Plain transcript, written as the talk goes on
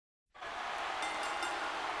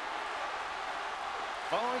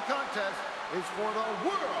following contest is for the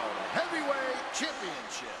World Heavyweight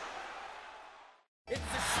Championship. It's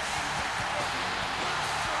a shame.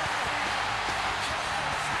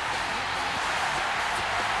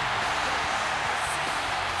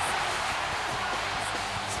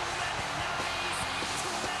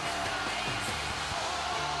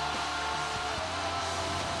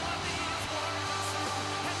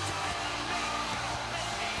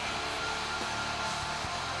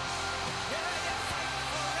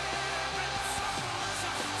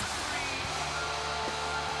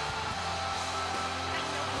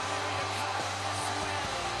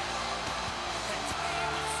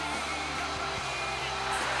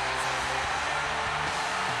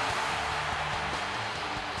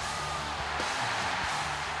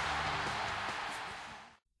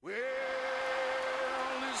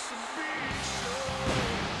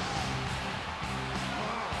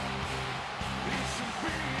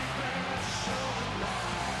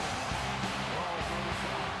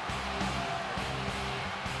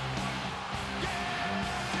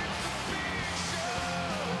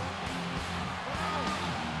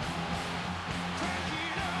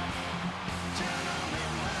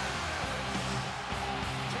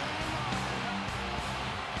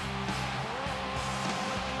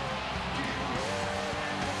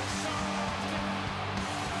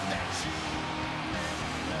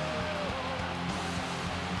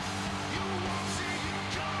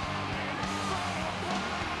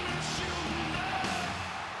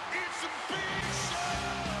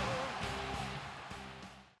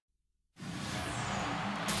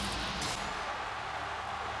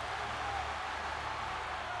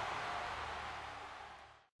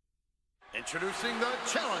 Introducing the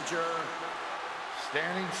challenger,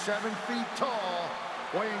 standing 7 feet tall,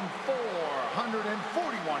 weighing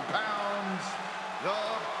 441 pounds, the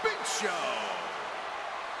Big Show.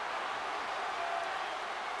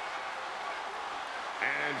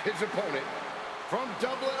 And his opponent, from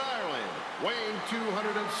Dublin, Ireland, weighing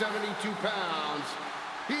 272 pounds,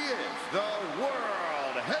 he is the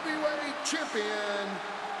World Heavyweight Champion,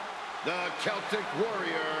 the Celtic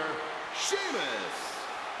Warrior, Sheamus.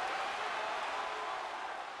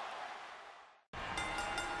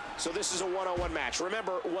 So this is a one-on-one match.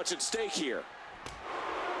 Remember what's at stake here.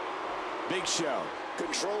 Big Show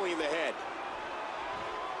controlling the head.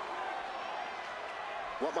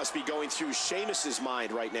 What must be going through Sheamus's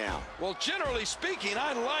mind right now? Well, generally speaking,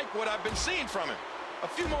 I like what I've been seeing from him. A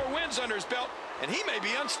few more wins under his belt, and he may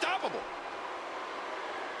be unstoppable.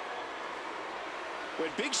 When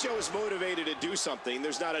Big Show is motivated to do something,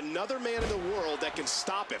 there's not another man in the world that can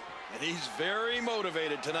stop him. And he's very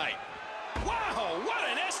motivated tonight. Wow, what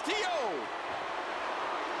an STO!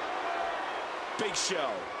 Big Show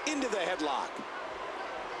into the headlock.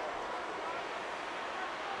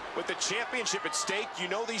 With the championship at stake, you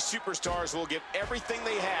know these superstars will give everything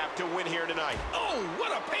they have to win here tonight. Oh,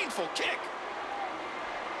 what a painful kick!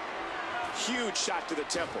 Huge shot to the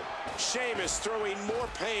temple. Sheamus throwing more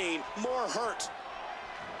pain, more hurt.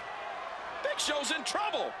 Big Show's in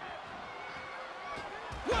trouble.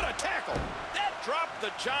 What a tackle! That dropped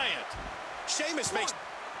the giant. Sheamus makes...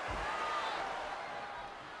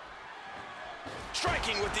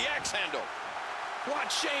 Striking with the axe handle.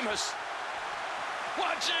 Watch Sheamus.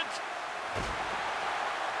 Watch it.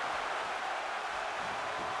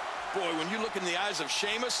 Boy, when you look in the eyes of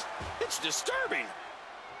Sheamus, it's disturbing.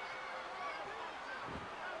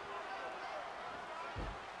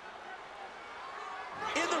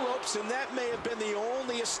 In the ropes, and that may have been the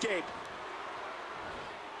only escape.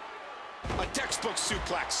 A textbook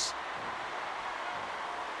suplex.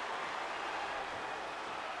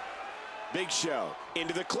 Big Show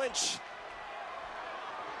into the clinch.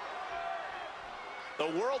 The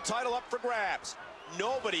world title up for grabs.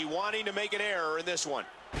 Nobody wanting to make an error in this one.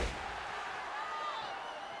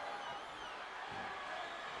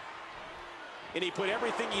 And he put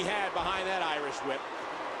everything he had behind that Irish whip.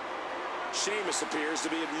 Sheamus appears to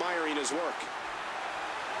be admiring his work.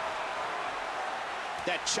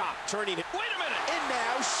 That chop turning it. Wait a minute! And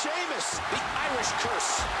now Sheamus, the Irish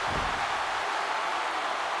curse.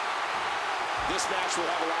 This match will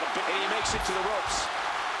have a lot of big, and he makes it to the ropes.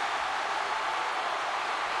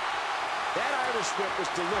 That Irish whip was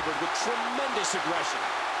delivered with tremendous aggression.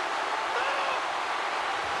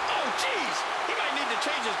 Oh, geez! He might need to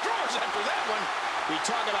change his drawers after that one. We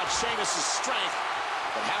talk about Sheamus's strength,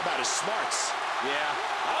 but how about his smarts?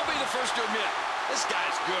 Yeah, I'll be the first to admit, this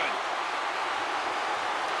guy's good.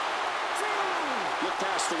 Look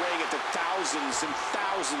past the ring at the thousands and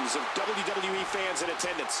thousands of WWE fans in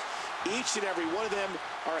attendance. Each and every one of them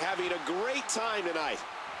are having a great time tonight.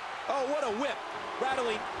 Oh, what a whip,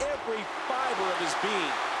 rattling every fiber of his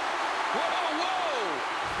being. Whoa, whoa!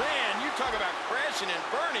 Man, you talk about crashing and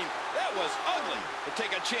burning. That was ugly. To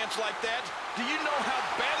take a chance like that, do you know how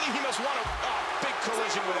badly he must want to... Oh, big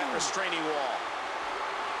collision with that restraining wall.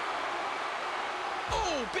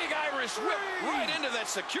 Oh, big Irish whip right into that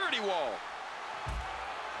security wall.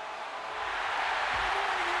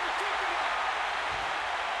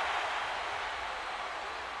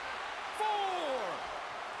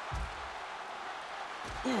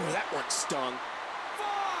 Ooh, that one stung. 5.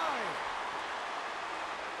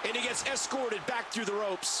 And he gets escorted back through the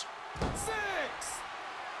ropes. 6.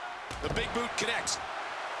 The big boot connects.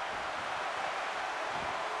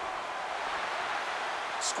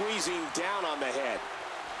 Squeezing down on the head.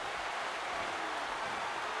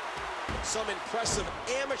 Some impressive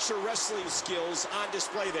amateur wrestling skills on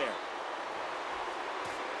display there.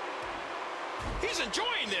 He's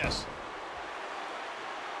enjoying this.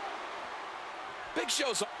 Big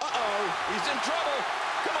Show's... Uh-oh. He's in trouble.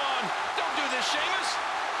 Come on. Don't do this, Sheamus.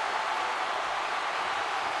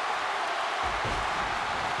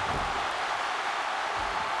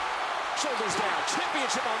 Shoulders down.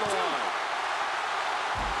 Championship on the line.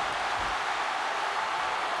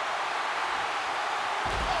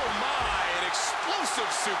 Oh, my. An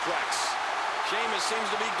explosive suplex. Sheamus seems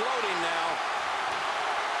to be gloating now.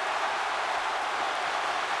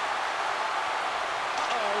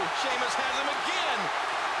 Uh-oh. Sheamus has him again.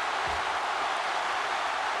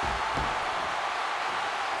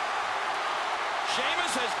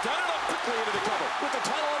 Sheamus has done it up Quickly into the cover with the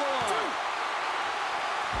title on the line.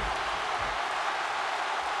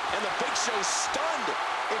 And the Big Show stunned.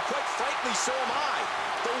 And quite frankly, so am I.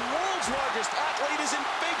 The world's largest athlete is in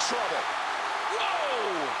big trouble.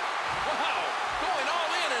 Whoa! Wow! Going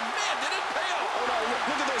all in, and man, did it pay off! Oh no,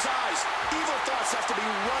 look at those eyes. Evil thoughts have to be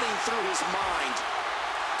running through his mind.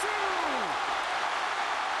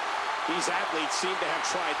 2. These athletes seem to have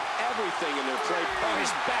tried everything in their play. Oh,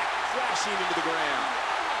 his back crashing into the ground.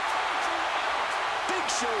 Big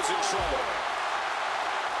Show's in trouble.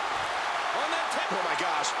 On that tip. Oh my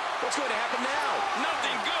gosh, what's going to happen now?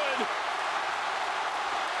 Nothing good.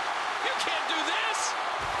 You can't do this.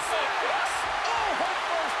 Oh, head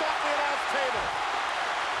first off the announce table.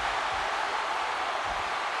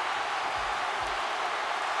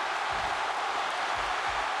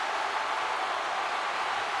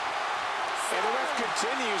 And the ref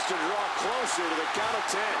continues to draw closer to the count of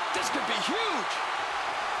 10. This could be huge.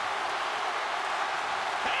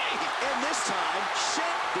 Hey! And this time,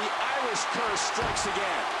 shit, the Irish curse strikes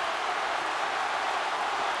again.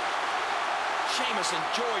 Sheamus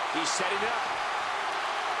enjoyed. He's setting it up.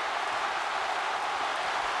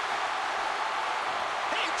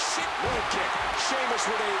 Hey, shit. Low kick. Sheamus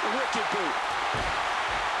with a wicked boot.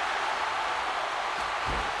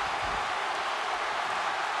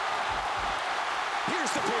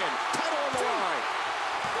 Here's the pin. Title on the line.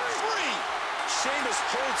 3. Sheamus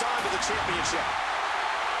holds on to the championship.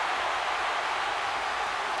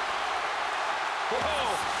 Whoa!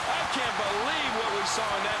 I can't believe what we saw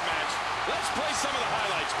in that match. Let's play some of the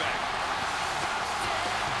highlights back.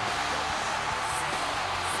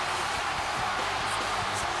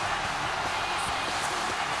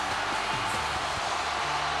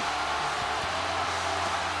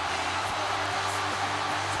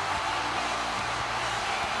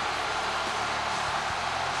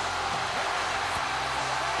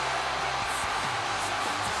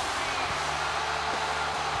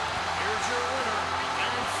 Here's your winner,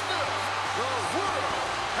 and still the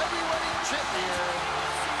World Heavyweight Champion,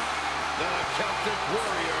 the Celtic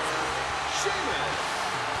Warrior, Sheamus.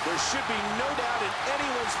 There should be no doubt in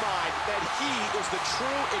anyone's mind that he is the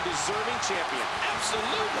true and deserving champion.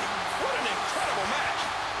 Absolutely. What an incredible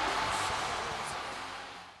match.